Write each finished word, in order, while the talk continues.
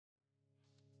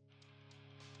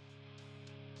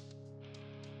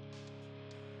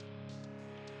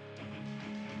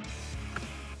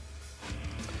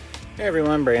Hey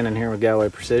everyone, Brandon here with Galloway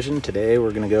Precision. Today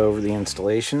we're going to go over the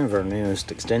installation of our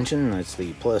newest extension. That's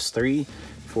the +3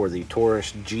 for the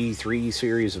Taurus G3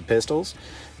 series of pistols.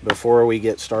 Before we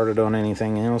get started on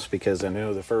anything else, because I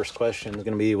know the first question is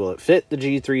going to be, will it fit the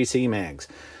G3C mags?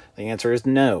 The answer is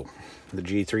no. The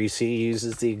G3C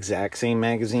uses the exact same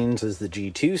magazines as the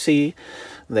G2C.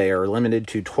 They are limited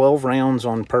to 12 rounds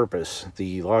on purpose.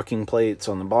 The locking plates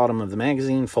on the bottom of the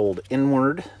magazine fold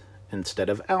inward instead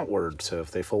of outward. So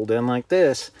if they fold in like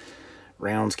this,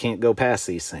 rounds can't go past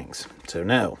these things. So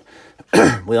no,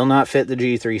 will not fit the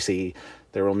G3C.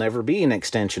 There will never be an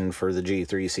extension for the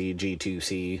G3C,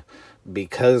 G2C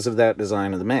because of that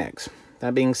design of the mags.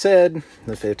 That being said,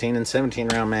 the 15 and 17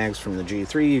 round mags from the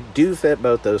G3 do fit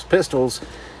both those pistols,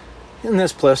 and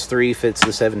this +3 fits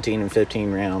the 17 and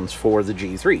 15 rounds for the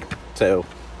G3. So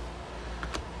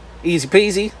easy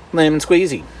peasy, lemon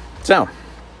squeezy. So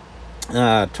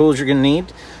tools you're going to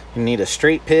need. You need a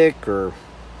straight pick or a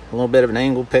little bit of an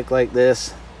angle pick like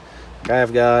this, like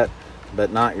I've got,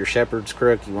 but not your shepherd's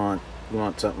crook. You want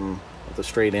something with a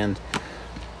straight end.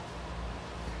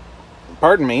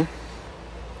 Pardon me.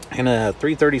 And a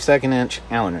 3/32 inch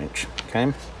Allen wrench.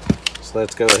 Okay, so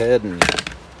let's go ahead and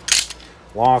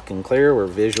lock and clear. We're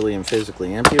visually and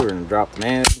physically empty. We're going to drop the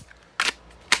mag,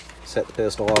 set the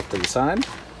pistol off to the side.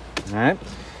 All right,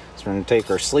 so we're going to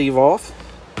take our sleeve off.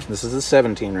 This is a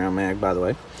 17 round mag, by the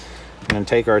way. I'm going to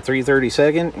take our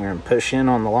 3/32 and we're going to push in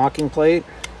on the locking plate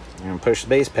and push the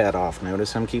base pad off.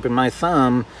 Notice I'm keeping my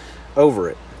thumb over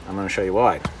it. I'm going to show you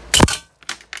why.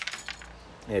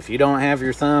 If you don't have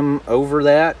your thumb over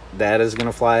that, that is going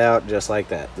to fly out just like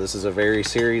that. This is a very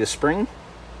serious spring.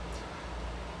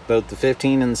 Both the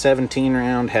 15 and the 17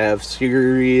 round have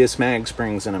serious mag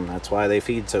springs in them. That's why they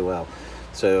feed so well.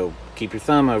 So keep your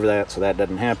thumb over that so that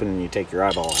doesn't happen and you take your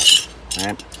eyeball out. All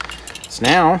right, so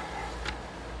now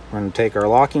we're going to take our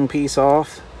locking piece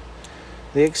off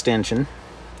the extension.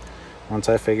 Once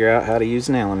I figure out how to use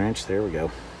an Allen wrench, there we go.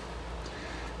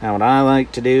 Now what I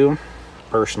like to do,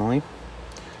 personally,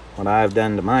 what I've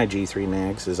done to my G3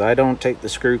 mags is I don't take the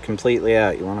screw completely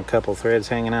out. You want a couple threads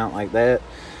hanging out like that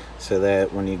so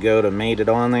that when you go to mate it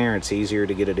on there, it's easier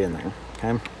to get it in there.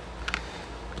 Okay,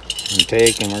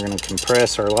 and we're going to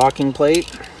compress our locking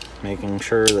plate, making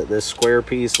sure that this square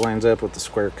piece lines up with the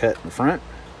square cut in the front.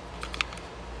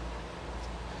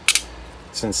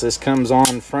 Since this comes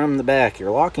on from the back, your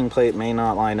locking plate may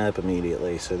not line up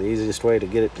immediately. So the easiest way to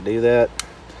get it to do that,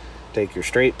 take your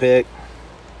straight pick,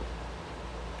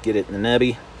 get it in the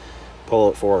nubby, pull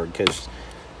it forward, because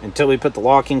until we put the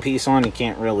locking piece on, you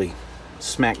can't really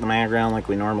smack the mag around like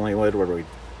we normally would, where we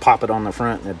pop it on the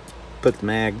front and put the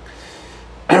mag,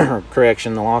 or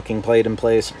correction, the locking plate in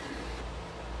place.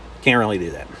 Can't really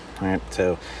do that. All right,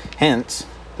 so hence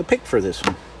the pick for this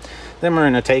one. Then we're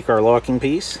going to take our locking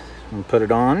piece and put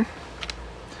it on,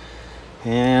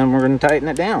 and we're going to tighten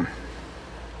it down.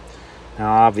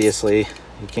 Now obviously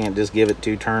you can't just give it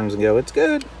 2 turns and go it's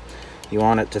good. You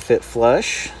want it to fit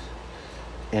flush,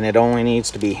 and it only needs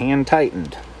to be hand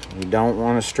tightened. You don't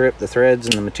want to strip the threads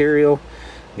and the material,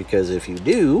 because if you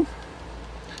do,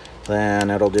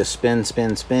 then it'll just spin,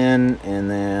 and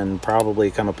then probably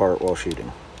come apart while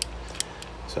shooting.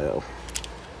 So,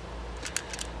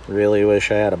 really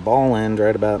wish I had a ball end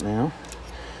right about now,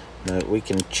 but we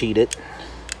can cheat it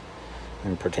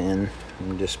and pretend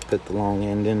and just put the long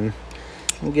end in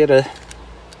and get a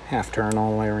half turn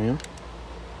all the way around.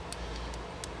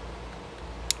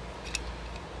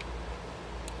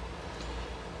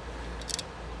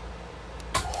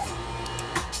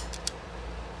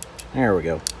 There we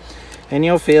go. And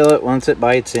you'll feel it once it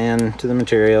bites in to the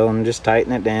material, and just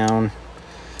tighten it down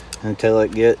until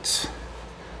it gets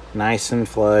nice and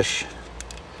flush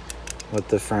with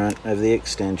the front of the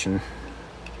extension.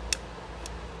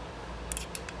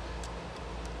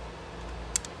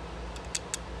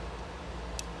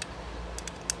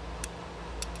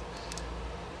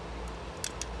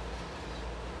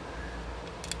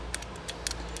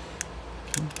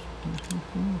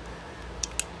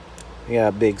 You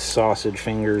got big sausage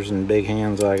fingers and big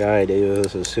hands like I do.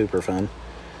 This is super fun.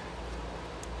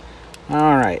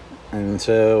 Alright, and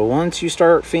so once you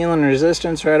start feeling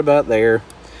resistance right about there,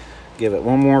 give it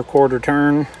one more quarter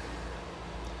turn.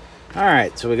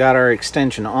 Alright, so we got our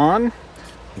extension on.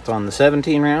 It's on the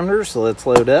 17 rounder, so let's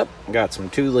load up. Got some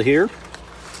Tula here.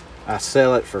 I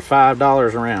sell it for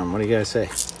 $5 a round. What do you guys say?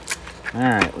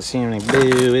 Alright, let's see how many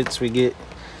bullets we get.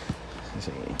 Let's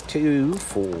see, 2,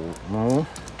 4, no.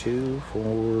 2,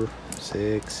 4,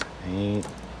 6, 8,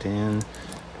 10,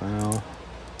 12,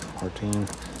 14,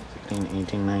 16,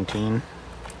 18, 19,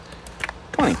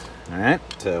 20. All right,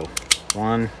 so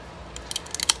 1,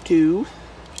 2,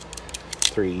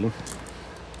 3,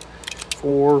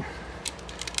 4,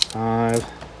 5,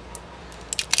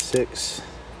 6,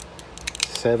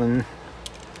 7,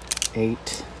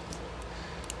 8,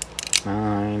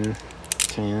 9,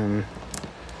 10,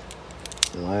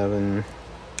 11,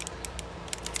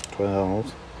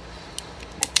 12,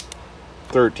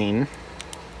 13,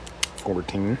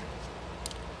 14,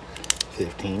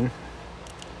 15,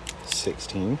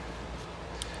 16,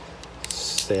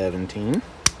 17,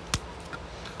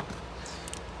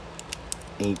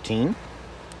 18,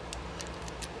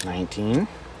 19,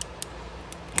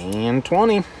 and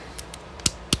 20,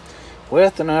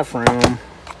 with enough room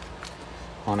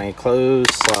on a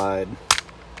closed slide.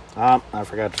 Ah, I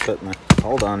forgot to put my,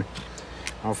 hold on.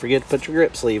 Don't forget to put your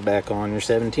grip sleeve back on your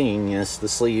 17. Yes, the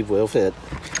sleeve will fit.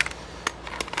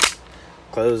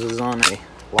 Closes on a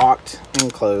locked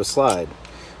and closed slide.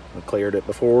 We cleared it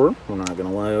before. We're not going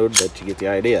to load, but you get the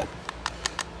idea.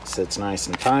 Sits nice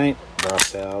and tight.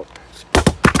 Drops out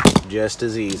just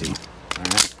as easy.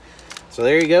 Alright. So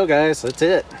there you go, guys. That's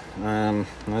it.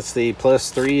 That's the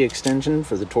 +3 extension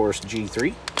for the Taurus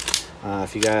G3.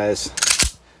 If you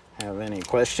guys have any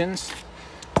questions,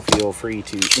 feel free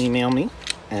to email me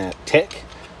at tech,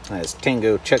 that's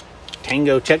Tango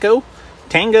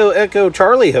Echo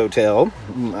Charlie Hotel.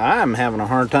 I'm having a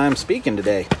hard time speaking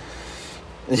today.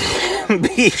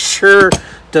 Be sure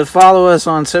to follow us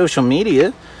on social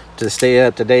media to stay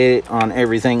up to date on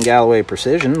everything Galloway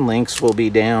Precision. Links will be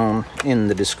down in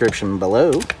the description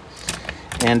below.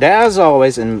 And as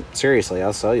always, and seriously,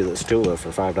 I'll sell you this Tula for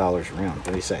 $5 a round.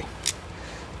 What do you say?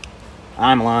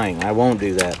 I'm lying. I won't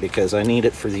do that because I need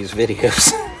it for these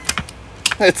videos.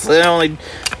 It's the only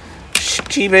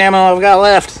cheap ammo I've got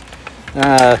left.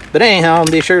 But anyhow,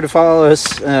 be sure to follow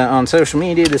us on social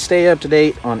media to stay up to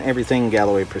date on everything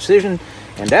Galloway Precision.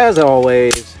 And as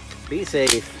always, be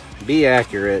safe, be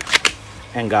accurate,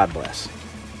 and God bless.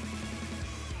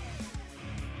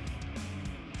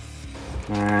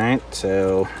 Alright,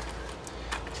 so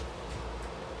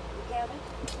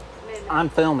I'm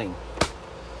filming.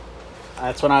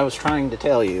 That's what I was trying to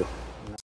tell you.